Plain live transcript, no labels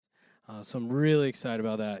So I'm really excited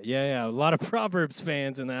about that. Yeah, a lot of Proverbs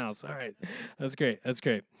fans in the house. All right, that's great.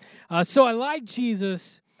 So I like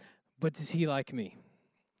Jesus, but does he like me?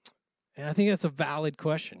 And I think that's a valid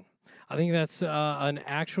question. I think that's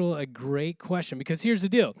a great question, because here's the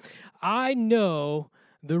deal. I know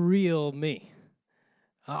the real me.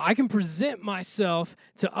 I can present myself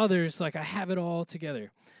to others like I have it all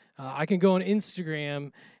together. I can go on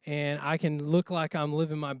Instagram and I can look like I'm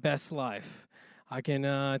living my best life. I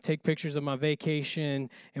can take pictures of my vacation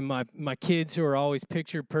and my kids who are always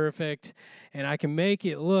picture perfect, and I can make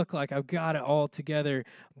it look like I've got it all together,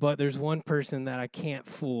 but there's one person that I can't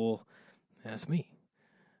fool. That's me.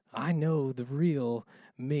 I know the real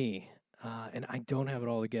me, and I don't have it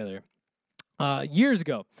all together. Years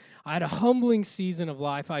ago, I had a humbling season of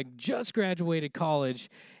life. I just graduated college,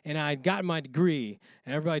 and I had gotten my degree.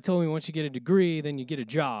 And everybody told me once you get a degree, then you get a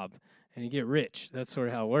job, and you get rich. That's sort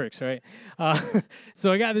of how it works, right?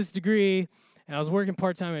 So I got this degree, and I was working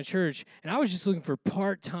part-time at church, and I was just looking for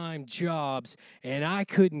part-time jobs, and I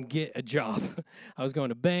couldn't get a job. I was going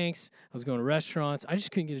to banks. I was going to restaurants. I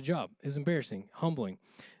just couldn't get a job. It was embarrassing, humbling.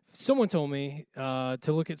 Someone told me to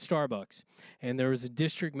look at Starbucks, and there was a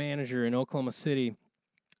district manager in Oklahoma City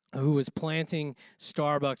who was planting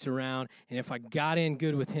Starbucks around, and if I got in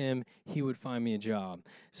good with him, he would find me a job.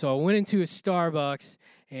 So I went into a Starbucks,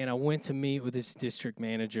 and I went to meet with this district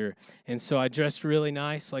manager. And so I dressed really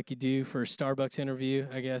nice, like you do for a Starbucks interview,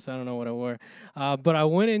 I guess. I don't know what I wore. But I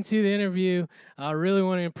went into the interview. I really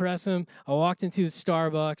wanted to impress him. I walked into the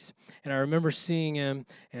Starbucks, and I remember seeing him,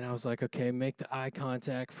 and I was like, okay, make the eye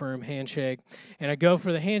contact, firm handshake. And I go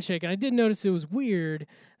for the handshake, and I did notice it was weird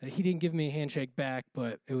that he didn't give me a handshake back,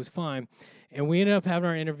 but it was fine. And we ended up having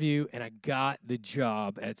our interview, and I got the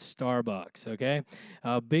job at Starbucks, okay?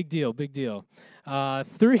 Big deal. A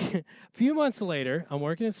few months later, I'm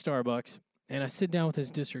working at Starbucks, and I sit down with this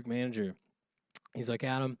district manager. He's like,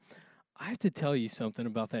 Adam, I have to tell you something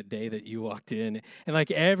about that day that you walked in. And like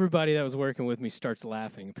everybody that was working with me starts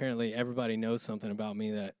laughing. Apparently, everybody knows something about me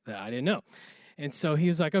that I didn't know. And so he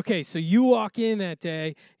was like, okay, so you walk in that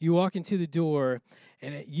day, you walk into the door,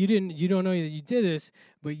 and you don't know that you did this,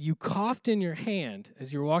 but you coughed in your hand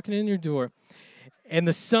as you're walking in your door, and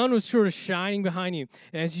the sun was sort of shining behind you.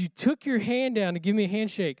 And as you took your hand down to give me a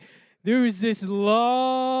handshake, there was this long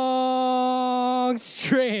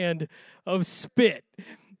strand of spit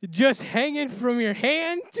just hanging from your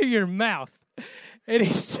hand to your mouth. And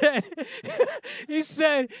he said,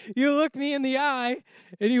 you looked me in the eye,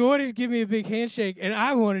 and you wanted to give me a big handshake, and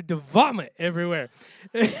I wanted to vomit everywhere.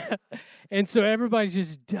 And so everybody's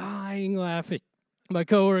just dying laughing. My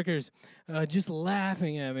coworkers just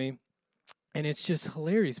laughing at me. And it's just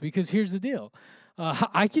hilarious, because here's the deal.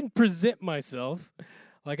 I can present myself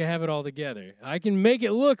like I have it all together. I can make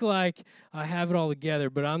it look like I have it all together,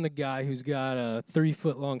 but I'm the guy who's got a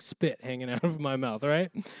 3-foot-long spit hanging out of my mouth,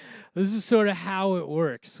 right? This is sort of how it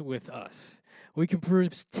works with us. We can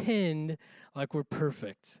pretend like we're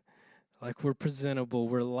perfect, like we're presentable,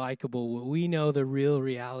 we're likable. We know the real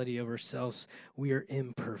reality of ourselves. We are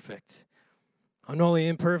imperfect. I'm not only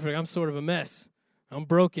imperfect, I'm sort of a mess. I'm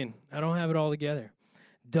broken. I don't have it all together.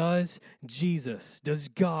 Does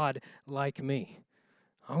God like me?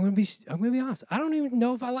 I'm gonna be honest. I don't even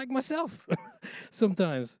know if I like myself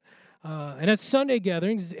sometimes. And at Sunday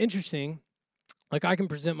gatherings, it's interesting. Like I can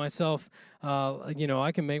present myself, I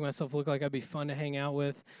can make myself look like I'd be fun to hang out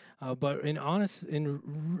with. But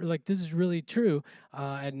this is really true.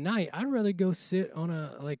 At night, I'd rather go sit on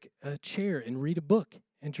a chair and read a book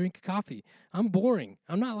and drink coffee. I'm boring.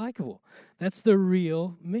 I'm not likable. That's the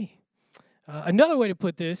real me. Another way to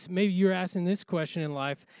put this, maybe you're asking this question in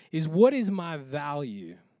life, is what is my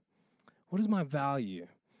value? What is my value?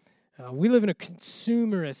 We live in a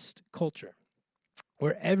consumerist culture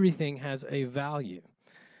where everything has a value.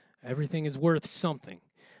 Everything is worth something.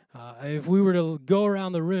 If we were to go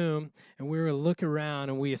around the room and we were to look around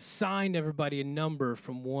and we assigned everybody a number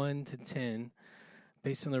from 1 to 10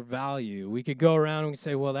 based on their value, we could go around and we could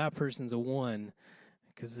say, well, that person's a 1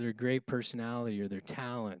 because of their great personality or their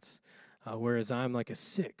talents. Whereas I'm like a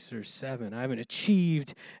 6 or 7. I haven't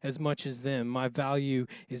achieved as much as them. My value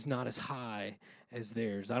is not as high as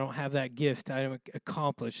theirs. I don't have that gift. I haven't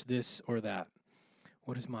accomplished this or that.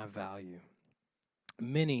 What is my value?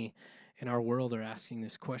 Many in our world are asking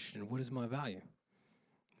this question, what is my value?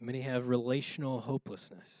 Many have relational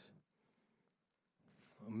hopelessness.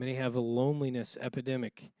 Many have a loneliness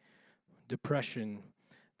epidemic, depression,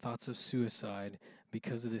 thoughts of suicide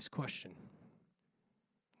because of this question.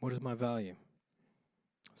 What is my value?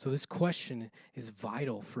 So this question is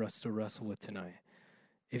vital for us to wrestle with tonight.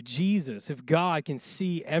 If God can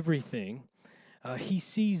see everything, He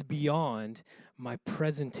sees beyond my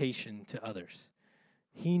presentation to others.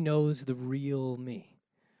 He knows the real me.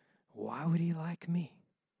 Why would he like me?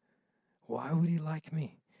 Why would he like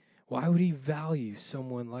me? Why would he value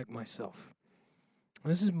someone like myself?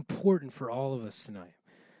 And this is important for all of us tonight.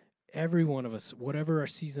 Every one of us, whatever our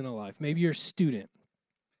season of life. Maybe you're a student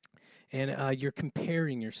and you're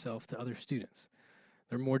comparing yourself to other students.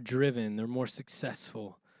 They're more driven. They're more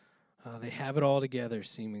successful. They have it all together,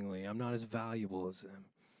 seemingly. I'm not as valuable as them.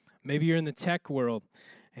 Maybe you're in the tech world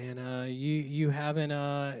and you haven't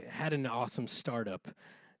had an awesome startup.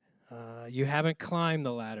 You haven't climbed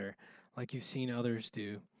the ladder like you've seen others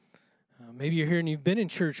do. Maybe you're here and you've been in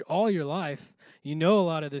church all your life. You know a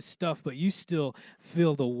lot of this stuff, but you still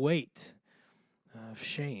feel the weight of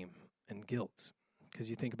shame and guilt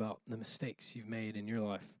because you think about the mistakes you've made in your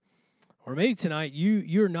life. Or maybe tonight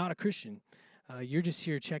you're not a Christian. You're just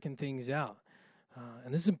here checking things out.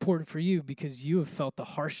 And this is important for you because you have felt the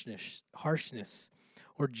harshness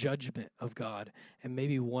or judgment of God and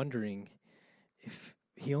maybe wondering if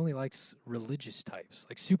he only likes religious types,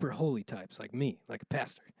 like super holy types, like me, like a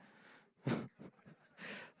pastor.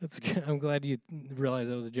 That's good. I'm glad you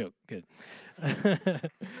realized that was a joke. Good.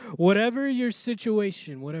 Whatever your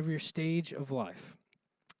situation, whatever your stage of life,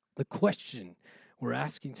 the question we're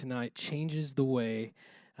asking tonight changes the way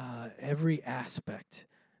every aspect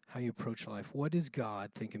how you approach life. What does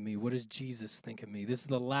God think of me? What does Jesus think of me? This is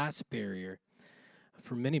the last barrier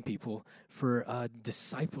for many people for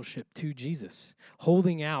discipleship to Jesus,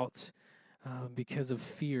 holding out because of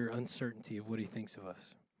fear, uncertainty of what he thinks of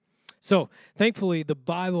us. So, thankfully, the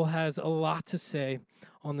Bible has a lot to say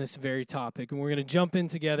on this very topic, and we're going to jump in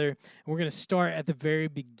together, and we're going to start at the very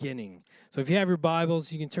beginning. So if you have your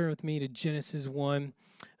Bibles, you can turn with me to Genesis 1.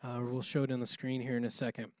 We'll show it on the screen here in a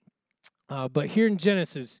second. But here in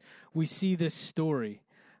Genesis, we see this story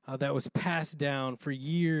that was passed down for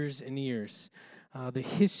years and years. The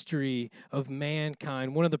history of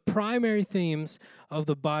mankind. One of the primary themes of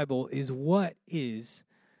the Bible is what is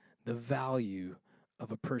the value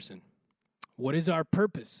of a person? What is our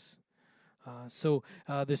purpose? So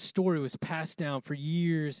this story was passed down for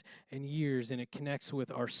years and years, and it connects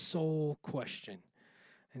with our soul question.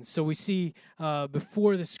 And so we see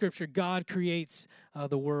before the scripture, God creates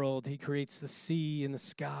the world. He creates the sea and the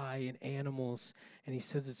sky and animals, and he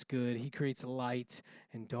says it's good. He creates light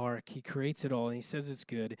and dark. He creates it all, and he says it's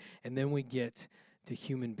good. And then we get to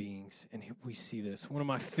human beings, and we see this. One of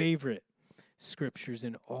my favorite scriptures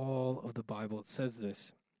in all of the Bible, it says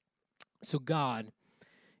this. So God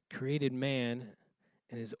created man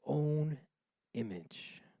in his own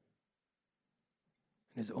image.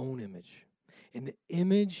 In his own image. In the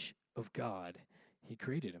image of God, he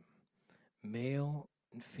created him. Male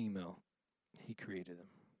and female, he created them.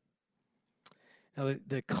 Now,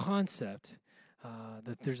 the concept,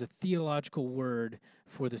 that there's a theological word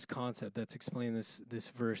for this concept that's explaining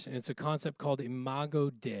this verse, and it's a concept called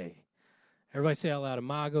imago Dei. Everybody say out loud,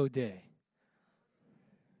 imago Dei.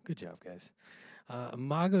 Good job, guys.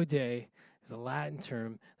 Imago Dei is a Latin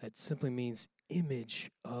term that simply means image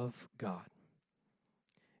of God.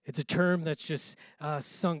 It's a term that's just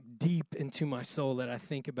sunk deep into my soul that I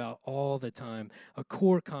think about all the time. A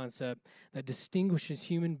core concept that distinguishes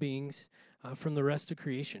human beings from the rest of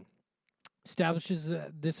creation. Establishes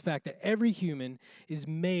this fact that every human is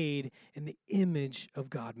made in the image of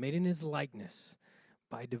God, made in his likeness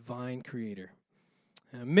by a divine creator.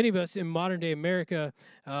 Many of us in modern-day America,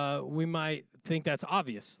 we might think that's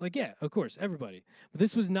obvious. Like, yeah, of course, everybody. But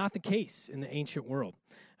this was not the case in the ancient world.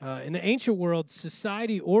 In the ancient world,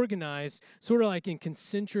 society organized sort of like in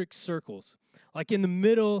concentric circles. Like in the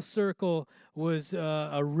middle circle was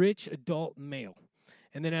a rich adult male.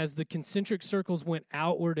 And then as the concentric circles went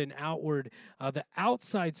outward and outward, the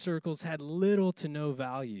outside circles had little to no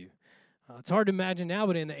value. It's hard to imagine now,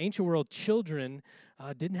 but in the ancient world, children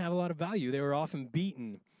didn't have a lot of value. They were often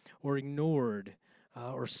beaten or ignored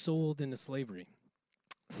or sold into slavery.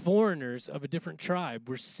 Foreigners of a different tribe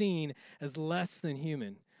were seen as less than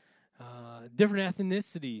human. Different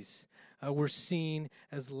ethnicities were seen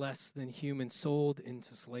as less than human, sold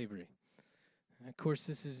into slavery. And of course,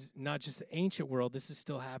 this is not just the ancient world. This is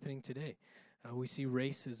still happening today. We see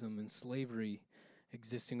racism and slavery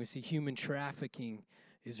existing. We see human trafficking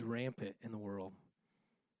is rampant in the world.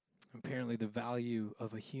 Apparently, the value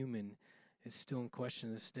of a human is still in question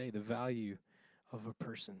to this day, the value of a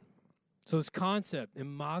person. So this concept,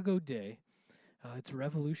 imago Dei, it's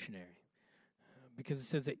revolutionary because it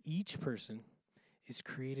says that each person is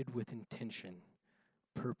created with intention,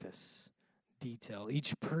 purpose, detail.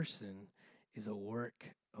 Each person is a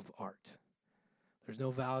work of art. There's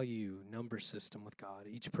no value number system with God.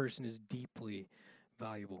 Each person is deeply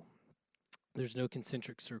valuable. There's no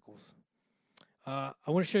concentric circles. I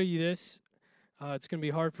want to show you this. It's going to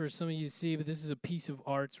be hard for some of you to see, but this is a piece of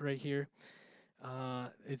art right here.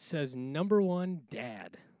 It says, "Number one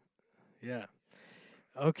dad." Yeah.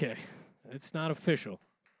 Okay. It's not official.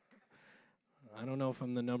 I don't know if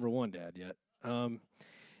I'm the number one dad yet.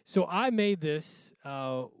 So I made this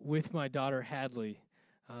with my daughter Hadley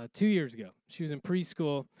 2 years ago. She was in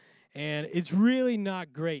preschool, and it's really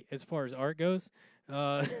not great as far as art goes.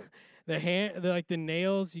 The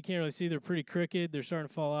nails, you can't really see. They're pretty crooked. They're starting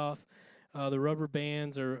to fall off. The rubber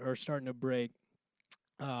bands are starting to break.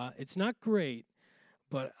 It's not great,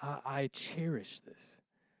 but I cherish this.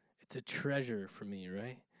 It's a treasure for me,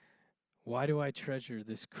 right? Why do I treasure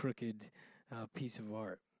this crooked piece of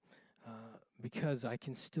art? Because I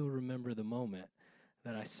can still remember the moment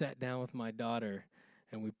that I sat down with my daughter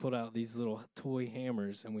and we pulled out these little toy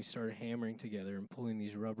hammers and we started hammering together and pulling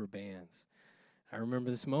these rubber bands. I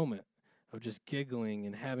remember this moment of just giggling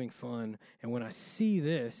and having fun. And when I see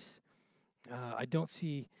this, I don't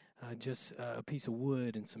see just a piece of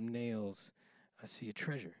wood and some nails. I see a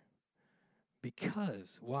treasure.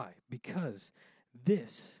 Why? Because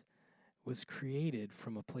this was created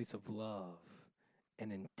from a place of love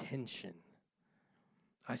and intention.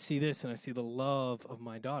 I see this and I see the love of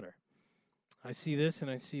my daughter. I see this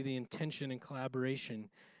and I see the intention and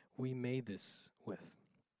collaboration we made this with.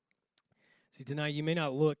 See, tonight you may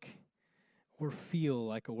not look or feel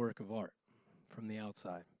like a work of art from the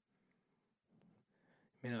outside.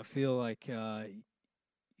 You may not feel like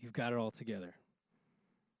you've got it all together.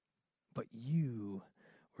 But you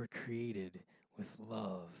were created with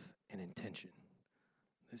love and intention.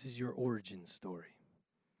 This is your origin story.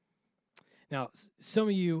 Now, some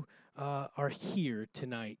of you are here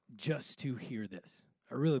tonight just to hear this.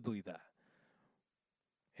 I really believe that.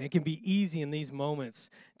 And it can be easy in these moments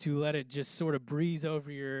to let it just sort of breeze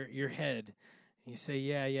over your head. You say,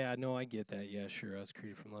 yeah, no, I get that. Yeah, sure, I was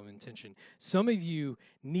created from love and intention. Some of you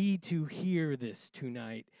need to hear this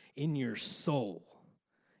tonight in your soul.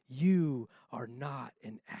 You are not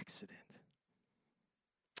an accident.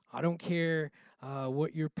 I don't care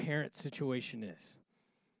what your parent situation is.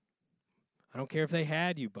 I don't care if they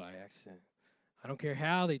had you by accident. I don't care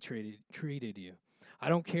how they treated you. I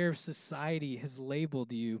don't care if society has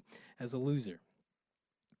labeled you as a loser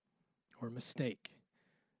or a mistake.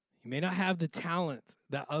 You may not have the talent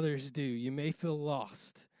that others do. You may feel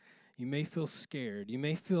lost. You may feel scared. You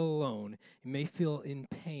may feel alone. You may feel in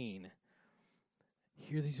pain.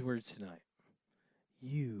 Hear these words tonight.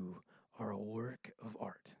 You are a work of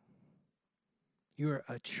art. You are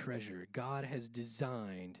a treasure. God has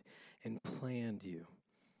designed and planned you.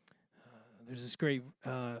 There's this great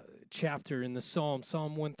chapter in the Psalm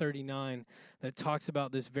 139, that talks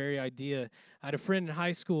about this very idea. I had a friend in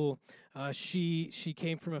high school. She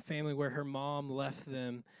came from a family where her mom left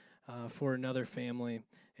them for another family,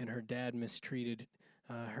 and her dad mistreated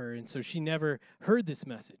her. And so she never heard this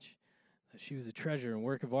message. She was a treasure and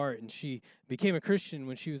work of art, and she became a Christian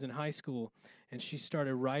when she was in high school, and she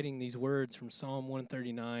started writing these words from Psalm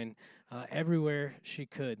 139 everywhere she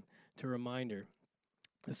could to remind her.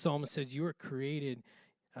 The psalmist says, you created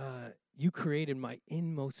my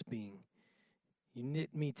inmost being. You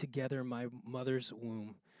knit me together in my mother's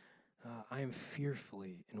womb. I am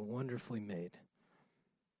fearfully and wonderfully made.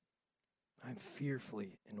 I'm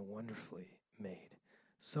fearfully and wonderfully made.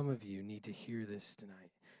 Some of you need to hear this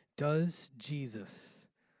tonight. Does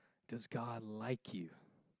God like you?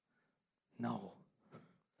 No.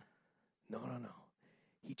 No.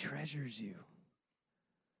 He treasures you.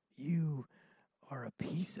 You are a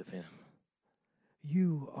piece of him.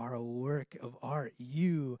 You are a work of art.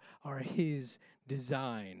 You are his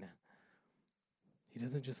design. He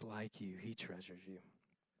doesn't just like you, he treasures you.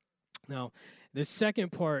 Now, the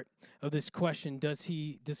second part of this question, does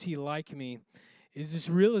he like me, is this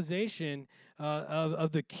realization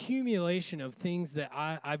of the accumulation of things that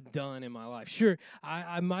I've done in my life. Sure,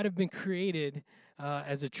 I might have been created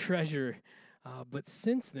as a treasure, but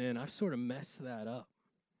since then, I've sort of messed that up.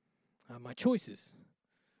 My choices,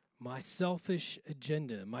 my selfish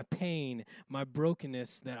agenda, my pain, my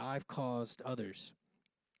brokenness that I've caused others.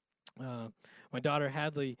 My daughter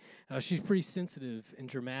Hadley, she's pretty sensitive and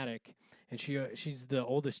dramatic, and she's the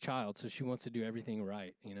oldest child, so she wants to do everything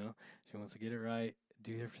right, you know? She wants to get it right,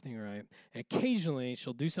 do everything right. And occasionally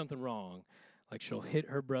she'll do something wrong, like she'll hit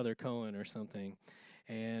her brother Cohen or something.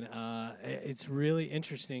 And it's really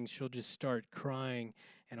interesting. She'll just start crying,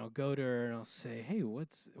 and I'll go to her and I'll say, hey,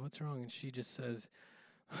 what's wrong? And she just says,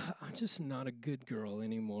 I'm just not a good girl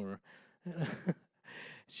anymore.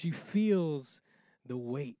 She feels the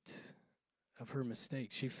weight of her mistake.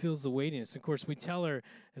 She feels the weightiness. Of course, we tell her,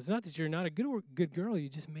 it's not that you're not a good girl, you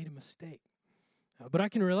just made a mistake. But I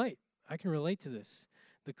can relate. I can relate to this.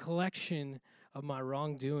 The collection of my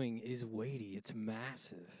wrongdoing is weighty. It's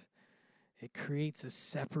massive. It creates a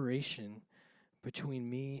separation between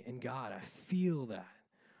me and God. I feel that.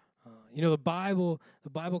 The Bible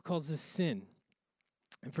calls this sin.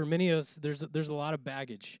 And for many of us, there's a lot of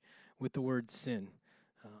baggage with the word sin.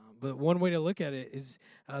 But one way to look at it is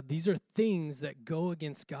these are things that go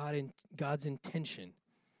against God and God's intention,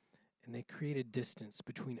 and they create a distance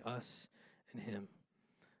between us and Him.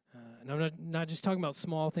 And I'm not just talking about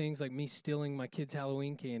small things like me stealing my kids'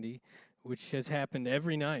 Halloween candy, which has happened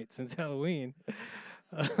every night since Halloween.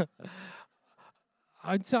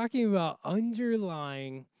 I'm talking about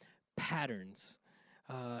underlying patterns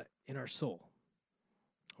in our soul.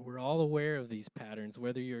 We're all aware of these patterns,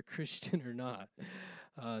 whether you're a Christian or not.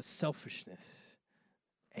 Selfishness,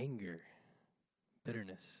 anger,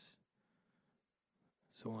 bitterness,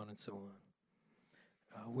 so on and so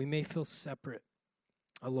on. We may feel separate,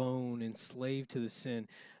 alone, enslaved to the sin.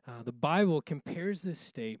 The Bible compares this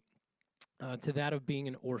state to that of being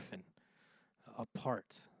an orphan,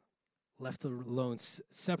 apart, left alone,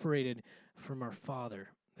 separated from our Father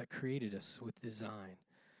that created us with design.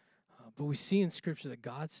 But we see in Scripture that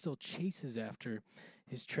God still chases after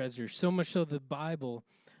His treasure, so much so the Bible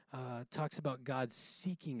talks about God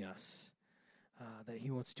seeking us, that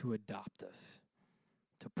He wants to adopt us,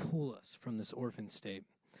 to pull us from this orphan state.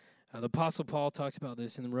 The Apostle Paul talks about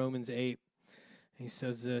this in Romans 8. He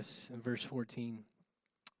says this in verse 14.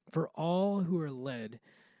 For all who are led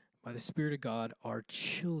by the Spirit of God are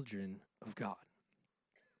children of God.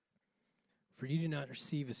 For you do not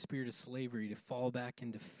receive a spirit of slavery to fall back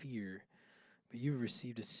into fear, but you have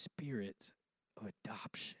received a spirit of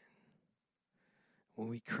adoption. When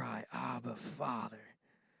we cry, Abba, Father,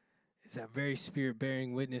 is that very Spirit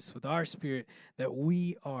bearing witness with our spirit that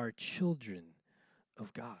we are children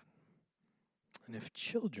of God. And if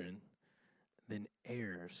children, then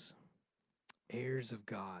heirs, heirs of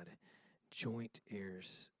God, joint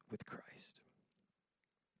heirs with Christ.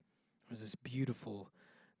 There's this beautiful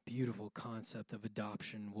concept of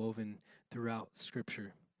adoption woven throughout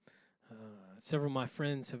Scripture. Several of my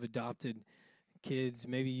friends have adopted kids.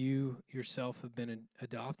 Maybe you yourself have been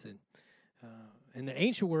adopted. In the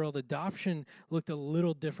ancient world, adoption looked a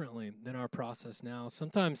little differently than our process now.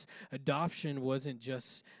 Sometimes adoption wasn't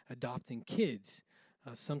just adopting kids.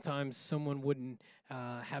 Sometimes someone wouldn't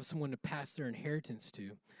have someone to pass their inheritance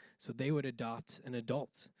to, so they would adopt an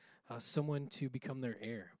adult, someone to become their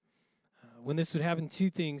heir. When this would happen, two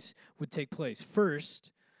things would take place.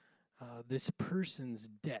 First, this person's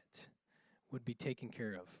debt would be taken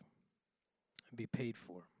care of and be paid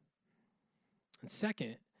for. And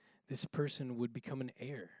second, this person would become an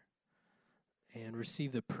heir and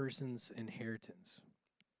receive the person's inheritance.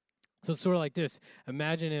 So it's sort of like this.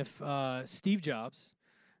 Imagine if Steve Jobs,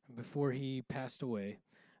 before he passed away,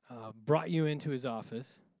 brought you into his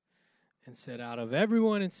office and said, out of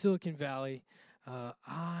everyone in Silicon Valley,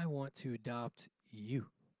 I want to adopt you.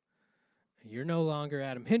 You're no longer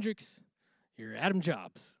Adam Hendricks. You're Adam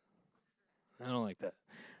Jobs. I don't like that.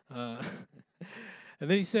 And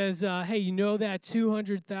then he says, hey, you know that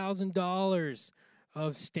 $200,000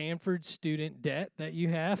 of Stanford student debt that you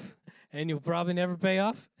have and you'll probably never pay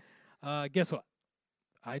off? Guess what?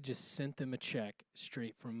 I just sent them a check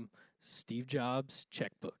straight from Steve Jobs'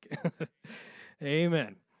 checkbook.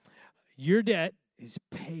 Amen. Your debt is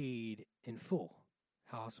paid in full.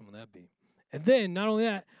 How awesome would that be? And then, not only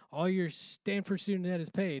that, all your Stanford student debt is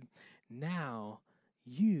paid. Now,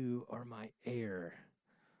 you are my heir.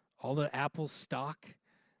 All the Apple stock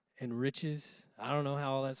and riches, I don't know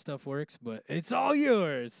how all that stuff works, but it's all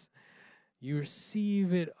yours. You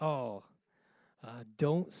receive it all.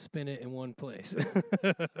 Don't spend it in one place.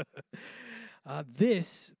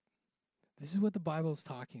 This is what the Bible is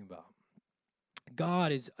talking about.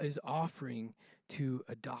 God is offering to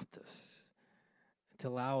adopt us, to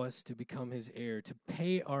allow us to become His heir, to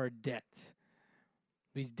pay our debt.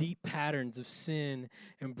 These deep patterns of sin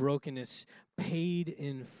and brokenness paid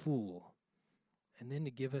in full, and then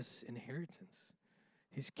to give us inheritance.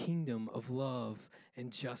 His kingdom of love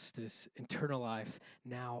and justice, eternal life,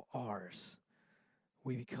 now ours.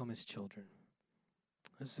 We become His children.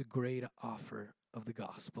 This is a great offer of the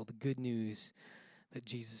gospel, the good news that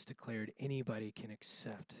Jesus declared anybody can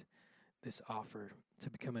accept this offer to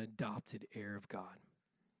become an adopted heir of God.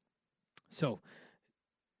 So,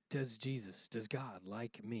 does God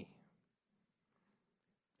like me?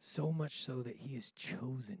 So much so that He has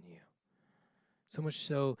chosen you. So much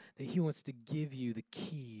so that He wants to give you the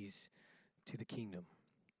keys to the kingdom.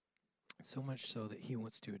 So much so that he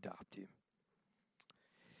wants to adopt you.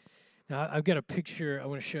 Now, I've got a picture I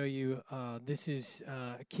want to show you. This is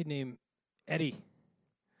a kid named Eddie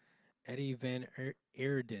Van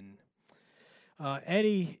Erden.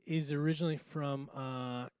 Eddie is originally from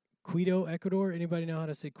Quito, Ecuador. Anybody know how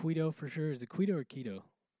to say Quito for sure? Is it Quito or Quito?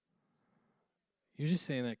 You're just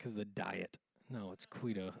saying that because of the diet. No, it's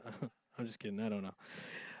Quito. I'm just kidding. I don't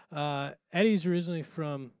know. Eddie's originally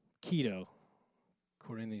from Quito,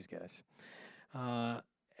 according to these guys.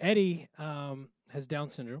 Eddie has Down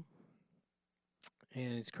syndrome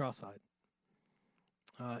and is cross-eyed.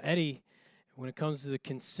 Eddie, when it comes to the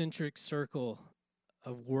concentric circle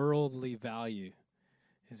of worldly value,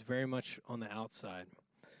 is very much on the outside.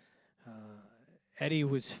 Eddie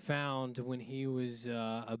was found when he was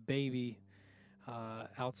a baby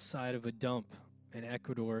outside of a dump in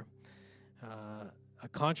Ecuador. A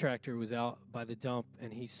contractor was out by the dump,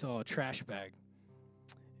 and he saw a trash bag,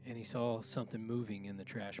 and he saw something moving in the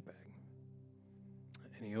trash bag.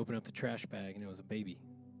 And he opened up the trash bag, and it was a baby.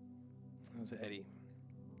 It was Eddie.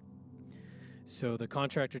 So the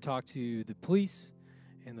contractor talked to the police,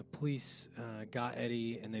 and the police got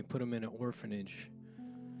Eddie, and they put him in an orphanage.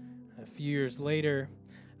 A few years later,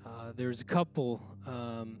 there was a couple,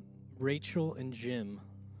 Rachel and Jim.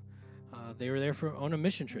 They were there on a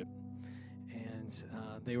mission trip, and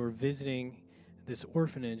they were visiting this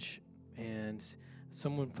orphanage, and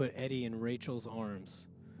someone put Eddie in Rachel's arms,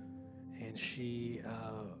 and she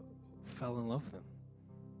fell in love with him.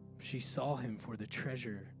 She saw him for the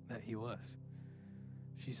treasure that he was.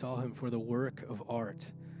 She saw him for the work of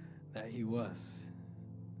art that he was.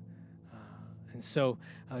 And so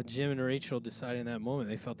Jim and Rachel decided in that moment,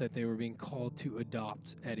 they felt that they were being called to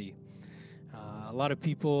adopt Eddie. A lot of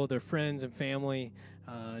people, their friends and family,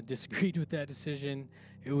 disagreed with that decision.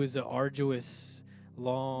 It was an arduous,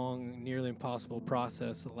 long, nearly impossible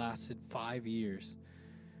process that lasted 5 years.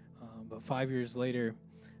 But 5 years later,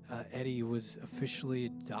 Eddie was officially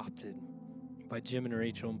adopted by Jim and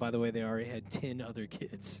Rachel. And by the way, they already had 10 other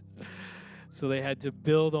kids. So they had to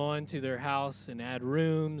build on to their house and add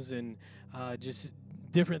rooms and just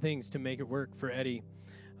different things to make it work for Eddie.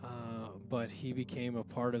 But he became a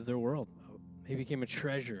part of their world. He became a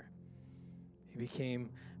treasure. He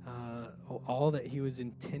became all that he was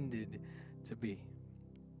intended to be.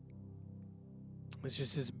 It's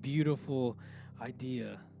just this beautiful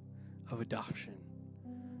idea of adoption.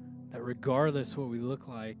 That regardless what we look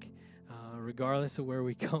like, regardless of where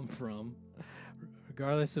we come from,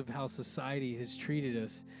 regardless of how society has treated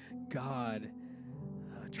us, God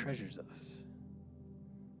treasures us.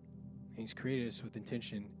 He's created us with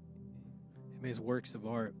intention. He's made us works of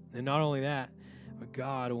art. And not only that, but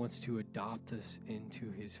God wants to adopt us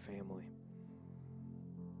into his family.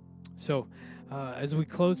 So, as we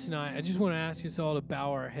close tonight, I just want to ask us all to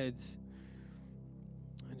bow our heads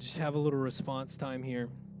and just have a little response time here.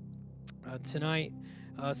 Tonight,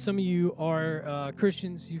 some of you are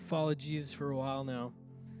Christians. You've followed Jesus for a while now.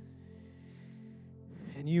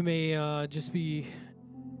 And you may just be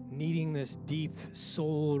needing this deep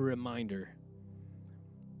soul reminder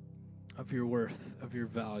of your worth, of your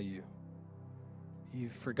value.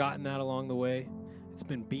 You've forgotten that along the way. It's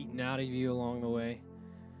been beaten out of you along the way.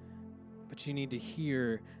 But you need to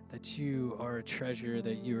hear that you are a treasure,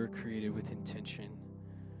 that you are created with intention.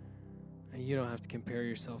 And you don't have to compare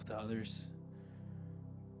yourself to others.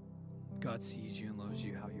 God sees you and loves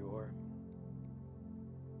you how you are.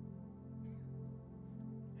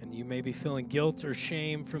 And you may be feeling guilt or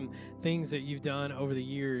shame from things that you've done over the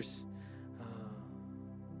years.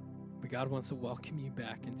 But God wants to welcome you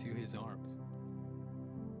back into his arms.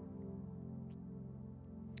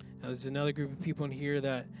 Now, there's another group of people in here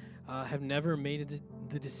that have never made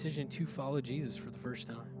the decision to follow Jesus for the first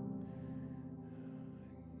time.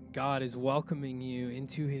 God is welcoming you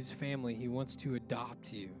into his family. He wants to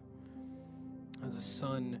adopt you as a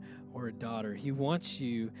son or a daughter. He wants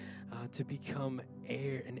you to become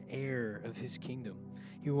an heir of his kingdom.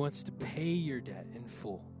 He wants to pay your debt in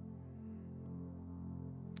full.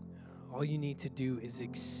 All you need to do is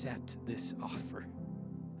accept this offer.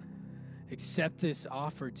 Accept this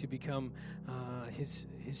offer to become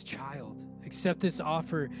his child. Accept this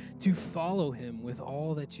offer to follow him with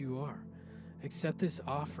all that you are. Accept this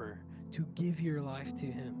offer to give your life to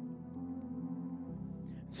him.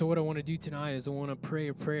 So what I want to do tonight is I want to pray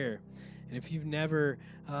a prayer. And if you've never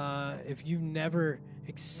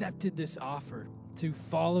accepted this offer to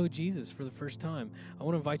follow Jesus for the first time, I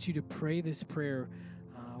want to invite you to pray this prayer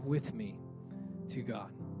with me to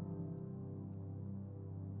God.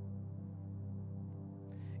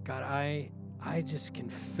 God, I just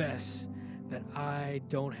confess that I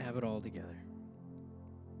don't have it all together.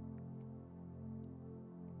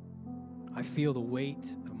 I feel the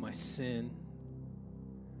weight of my sin,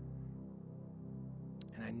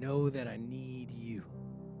 and I know that I need you.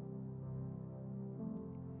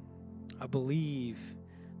 I believe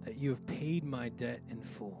that you have paid my debt in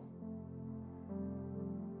full.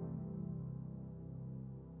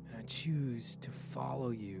 And I choose to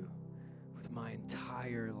follow you with my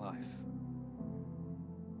entire life.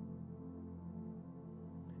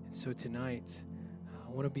 And so tonight,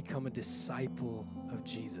 I want to become a disciple of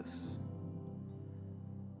Jesus.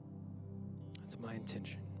 That's my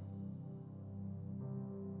intention.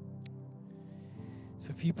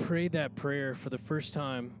 So if you prayed that prayer for the first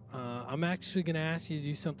time, I'm actually going to ask you to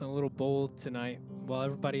do something a little bold tonight while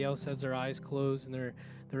everybody else has their eyes closed and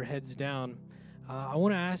their heads down. I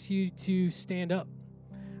want to ask you to stand up.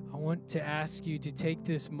 I want to ask you to take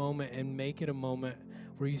this moment and make it a moment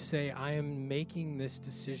where you say, I am making this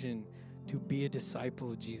decision to be a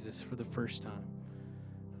disciple of Jesus for the first time.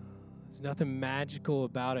 There's nothing magical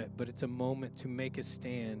about it, but it's a moment to make a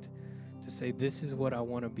stand, to say, this is what I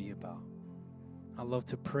want to be about. I love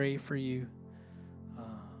to pray for you.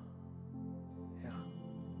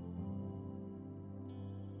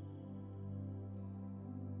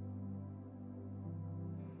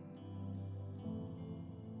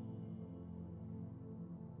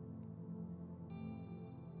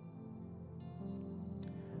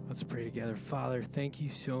 Let's pray together. Father, thank you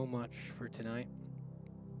so much for tonight.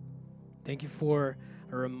 Thank you for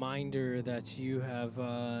a reminder that you have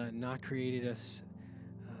not created us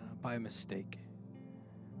by mistake.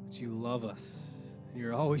 That you love us. And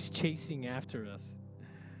you're always chasing after us.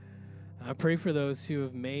 I pray for those who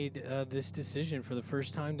have made this decision for the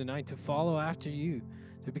first time tonight to follow after you,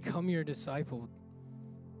 to become your disciple,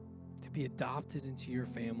 to be adopted into your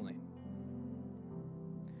family.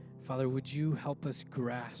 Father, would you help us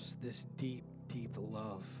grasp this deep, deep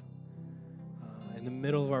love in the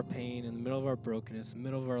middle of our pain, in the middle of our brokenness, in the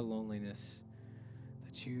middle of our loneliness,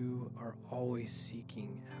 that you are always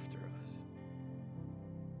seeking after us.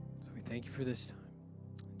 So we thank you for this time.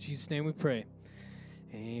 In Jesus' name we pray.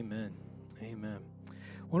 Amen. Amen.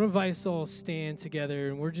 I want to invite us all to stand together,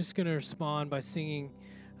 and we're just going to respond by singing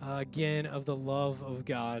again of the love of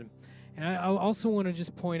God. And I also want to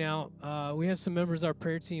just point out, we have some members of our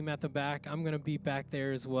prayer team at the back. I'm going to be back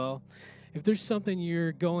there as well. If there's something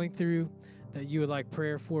you're going through that you would like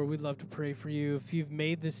prayer for, we'd love to pray for you. If you've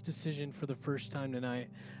made this decision for the first time tonight,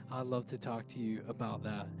 I'd love to talk to you about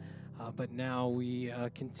that. But now we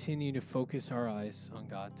continue to focus our eyes on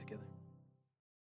God together.